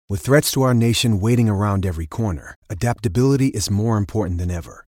With threats to our nation waiting around every corner, adaptability is more important than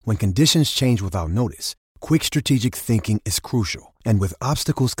ever. When conditions change without notice, quick strategic thinking is crucial. And with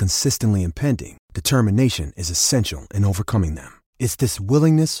obstacles consistently impending, determination is essential in overcoming them. It's this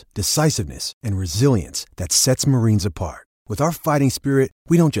willingness, decisiveness, and resilience that sets Marines apart. With our fighting spirit,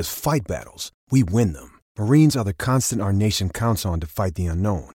 we don't just fight battles, we win them. Marines are the constant our nation counts on to fight the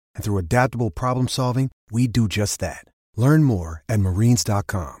unknown. And through adaptable problem solving, we do just that. Learn more at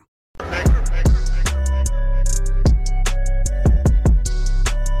marines.com.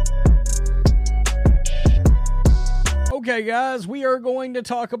 Okay, guys, we are going to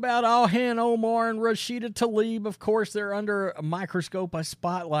talk about Ilhan Omar and Rashida Tlaib. Of course, they're under a microscope, a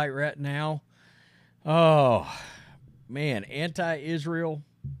spotlight right now. Oh, man, anti-Israel.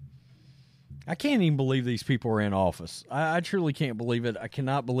 I can't even believe these people are in office. I truly can't believe it. I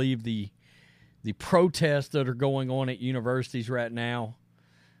cannot believe the protests that are going on at universities right now,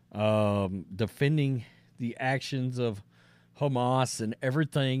 defending the actions of Hamas and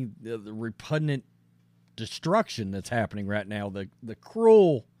everything, the repugnant destruction that's happening right now, the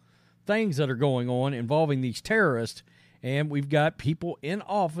cruel things that are going on involving these terrorists. And we've got people in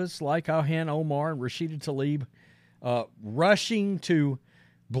office like Ilhan Omar and Rashida Tlaib rushing to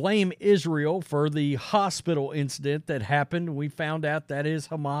blame Israel for the hospital incident that happened. We found out that is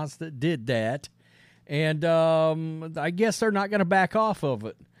Hamas that did that. And I guess they're not going to back off of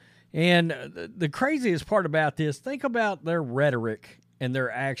it. And the craziest part about this, think about their rhetoric and their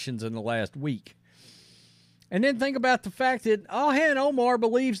actions in the last week. And then think about the fact that Ilhan Omar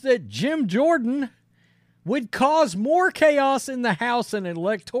believes that Jim Jordan would cause more chaos in the House and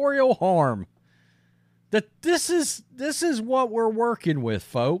electoral harm. That this is what we're working with,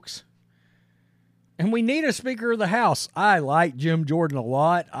 folks. And we need a Speaker of the House. I like Jim Jordan a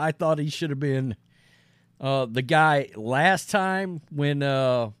lot. I thought he should have been the guy last time when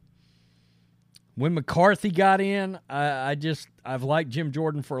McCarthy got in. I've liked Jim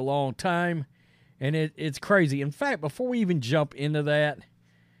Jordan for a long time. And it's crazy. In fact, before we even jump into that,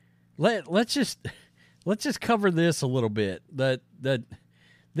 let's just cover this a little bit. That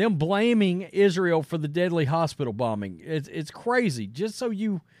them blaming Israel for the deadly hospital bombing. It's crazy. Just so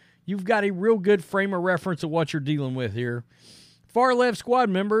you've got a real good frame of reference of what you're dealing with here. Far left squad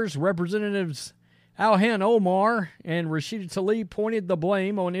members, Representatives Ilhan Omar and Rashida Tlaib pointed the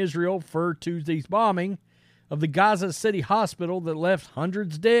blame on Israel for Tuesday's bombing of the Gaza City hospital that left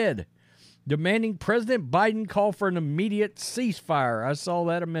hundreds dead, demanding President Biden call for an immediate ceasefire. I saw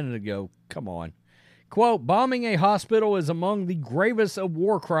that a minute ago. Come on. Quote, bombing a hospital is among the gravest of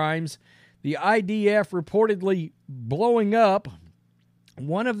war crimes. The IDF reportedly blowing up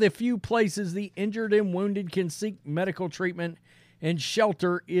one of the few places the injured and wounded can seek medical treatment and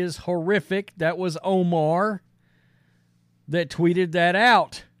shelter is horrific. That was Omar that tweeted that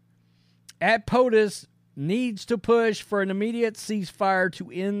out. At POTUS needs to push for an immediate ceasefire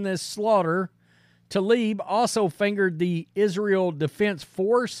to end this slaughter. Tlaib also fingered the Israel Defense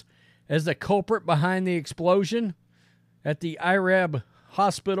Force as the culprit behind the explosion at the Arab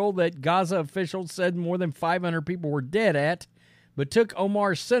hospital that Gaza officials said more than 500 people were dead at, but took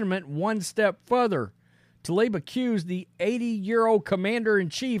Omar's sentiment one step further. Tlaib accused the 80-year-old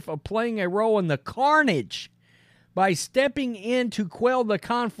commander-in-chief of playing a role in the carnage by stepping in to quell the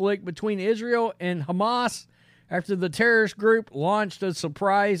conflict between Israel and Hamas after the terrorist group launched a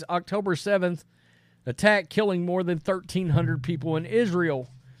surprise October 7th attack, killing more than 1,300 people in Israel.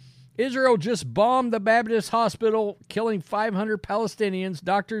 Israel just bombed the Baptist hospital, killing 500 Palestinians,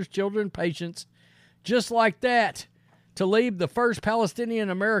 doctors, children, patients. Just like that, Tlaib, the first Palestinian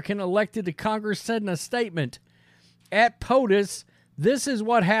American elected to Congress, said in a statement, at POTUS, this is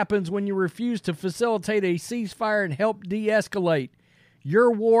what happens when you refuse to facilitate a ceasefire and help de-escalate.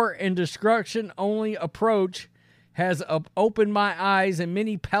 Your war and destruction-only approach has opened my eyes, and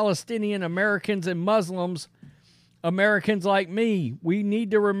many Palestinian Americans and Muslims, Americans like me, we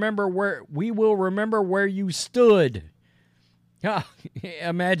need to remember we will remember where you stood.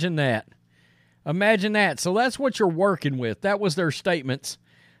 Imagine that. Imagine that. So that's what you're working with. That was their statements.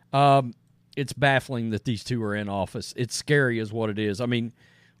 It's baffling that these two are in office. It's scary is what it is. I mean,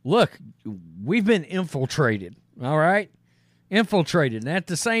 look, we've been infiltrated, all right? Infiltrated. And at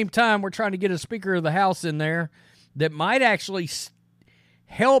the same time, we're trying to get a Speaker of the House in there that might actually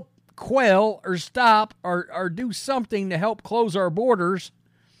help quell or stop or do something to help close our borders,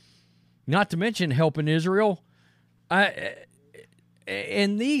 not to mention helping Israel.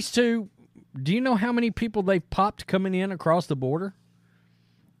 And these two, do you know how many people they've popped coming in across the border?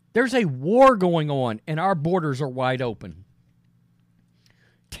 There's a war going on, and our borders are wide open.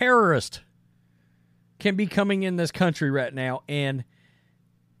 Terrorists can be coming in this country right now, and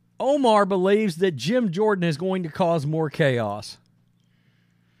Omar believes that Jim Jordan is going to cause more chaos.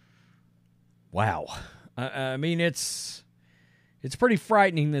 Wow. I mean, it's pretty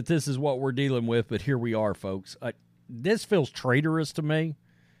frightening that this is what we're dealing with, but here we are, folks. This feels traitorous to me,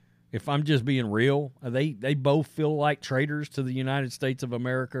 if I'm just being real. They both feel like traitors to the United States of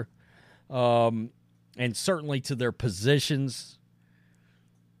America, and certainly to their positions,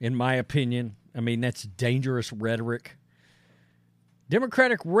 in my opinion. I mean, that's dangerous rhetoric.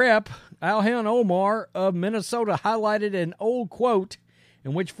 Democratic Rep. Ilhan Omar of Minnesota highlighted an old quote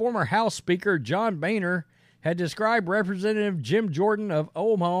in which former House Speaker John Boehner had described Representative Jim Jordan of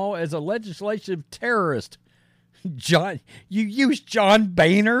Omaha as a legislative terrorist. John, you used John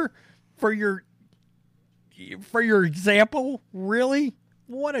Boehner for your example? Really?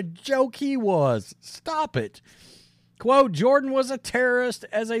 What a joke he was. Stop it. Quote, Jordan was a terrorist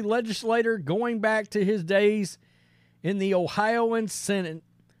as a legislator going back to his days in the Ohioan Senate,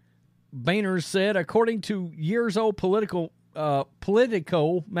 Boehner said, according to years-old Politico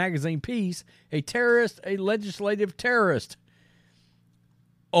magazine piece, a terrorist, a legislative terrorist.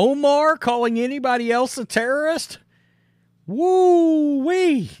 Omar calling anybody else a terrorist?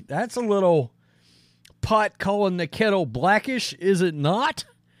 Woo-wee. That's a little pot calling the kettle blackish, is it not?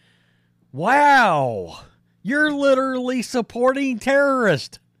 Wow. You're literally supporting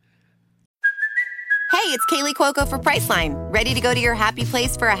terrorists. Hey, it's Kaylee Cuoco for Priceline. Ready to go to your happy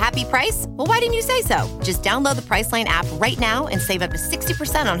place for a happy price? Well, why didn't you say so? Just download the Priceline app right now and save up to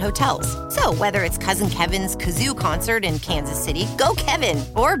 60% on hotels. So whether it's Cousin Kevin's Kazoo Concert in Kansas City, go Kevin,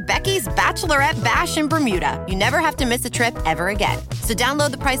 or Becky's Bachelorette Bash in Bermuda, you never have to miss a trip ever again. So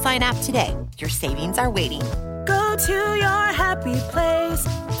download the Priceline app today. Your savings are waiting. Go to your happy place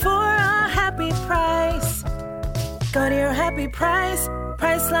for a happy price. Go to your happy price,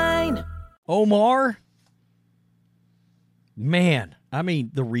 Priceline. Omar, man, I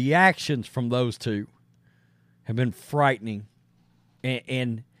mean, the reactions from those two have been frightening.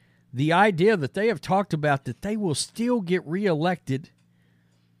 And the idea that they have talked about that they will still get reelected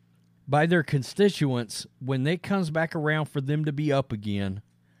by their constituents when it comes back around for them to be up again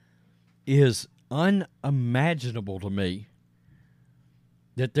is unimaginable to me.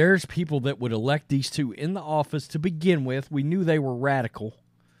 That there's people that would elect these two in the office to begin with. We knew they were radical.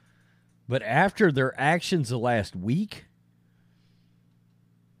 But after their actions the last week,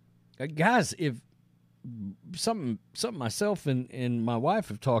 guys, if something myself and my wife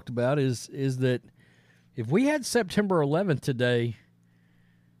have talked about is that if we had September 11th today,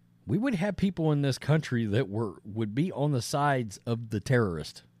 we would have people in this country that would be on the sides of the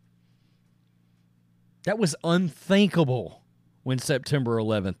terrorist. That was unthinkable when September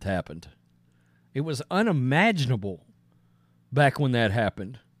 11th happened. It was unimaginable back when that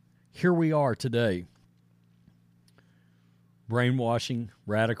happened. Here we are today. Brainwashing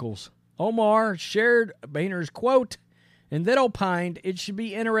radicals. Omar shared Boehner's quote and then opined it should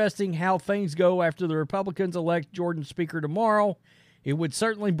be interesting how things go after the Republicans elect Jordan Speaker tomorrow. It would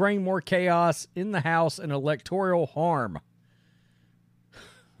certainly bring more chaos in the House and electoral harm.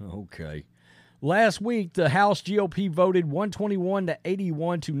 Okay. Last week, the House GOP voted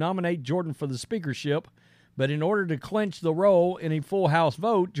 121-81 to nominate Jordan for the speakership. But in order to clinch the role in a full House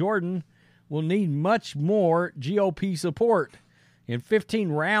vote, Jordan will need much more GOP support. In 15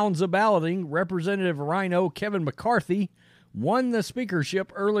 rounds of balloting, Representative Rhino Kevin McCarthy won the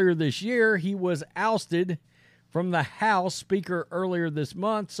speakership earlier this year. He was ousted from the House Speaker earlier this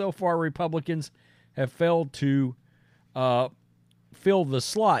month. So far, Republicans have failed to fill the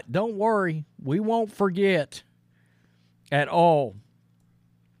slot. Don't worry, we won't forget at all.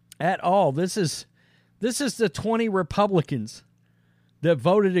 At all. This is the 20 Republicans that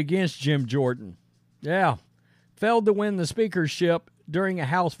voted against Jim Jordan. Yeah. Failed to win the speakership during a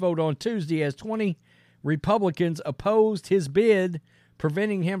House vote on Tuesday as 20 Republicans opposed his bid,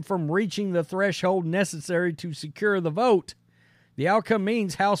 preventing him from reaching the threshold necessary to secure the vote. The outcome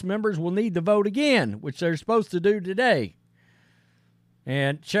means House members will need to vote again, which they're supposed to do today.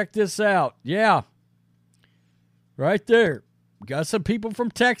 And check this out. Yeah. Right there. Got some people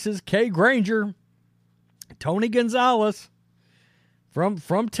from Texas. Kay Granger. Tony Gonzalez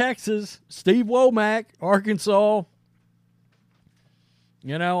from Texas, Steve Womack, Arkansas.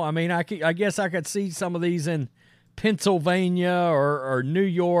 You know, I mean, I guess I could see some of these in Pennsylvania or New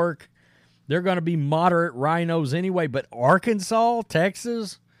York. They're going to be moderate rhinos anyway, but Arkansas,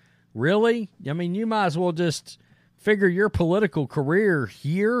 Texas, really? I mean, you might as well just figure your political career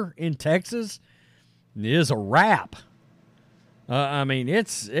here in Texas is a wrap. I mean,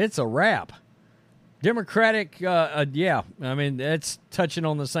 it's a wrap. Democratic, yeah, I mean, that's touching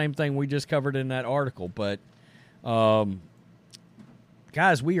on the same thing we just covered in that article, but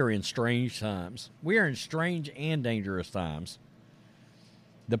Guys, we are in strange times. We are in strange and dangerous times.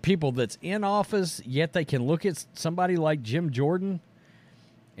 The people that's in office, yet they can look at somebody like Jim Jordan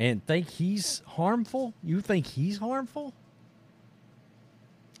and think he's harmful? You think he's harmful?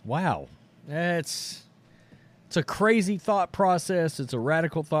 Wow. It's a crazy thought process. It's a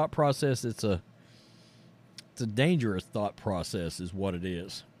radical thought process. It's a dangerous thought process is what it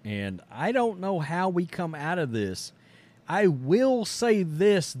is. And I don't know how we come out of this. I will say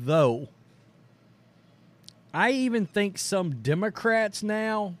this, though. I even think some Democrats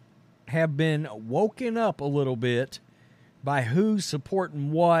now have been woken up a little bit by who's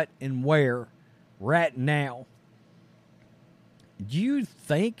supporting what and where right now. Do you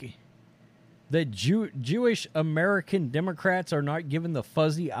think that Jewish American Democrats are not giving the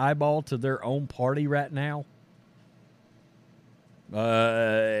fuzzy eyeball to their own party right now? That's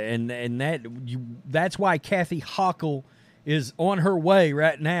why Kathy Hochul is on her way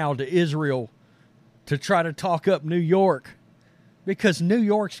right now to Israel to try to talk up New York, because New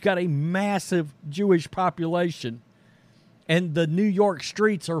York's got a massive Jewish population, and the New York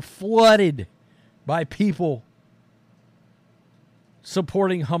streets are flooded by people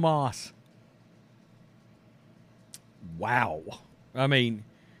supporting Hamas. Wow. I mean,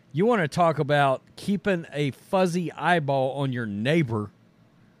 you want to talk about keeping a fuzzy eyeball on your neighbor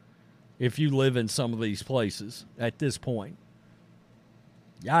if you live in some of these places at this point.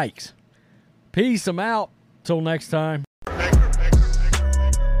 Yikes. Peace. I'm out. Till next time.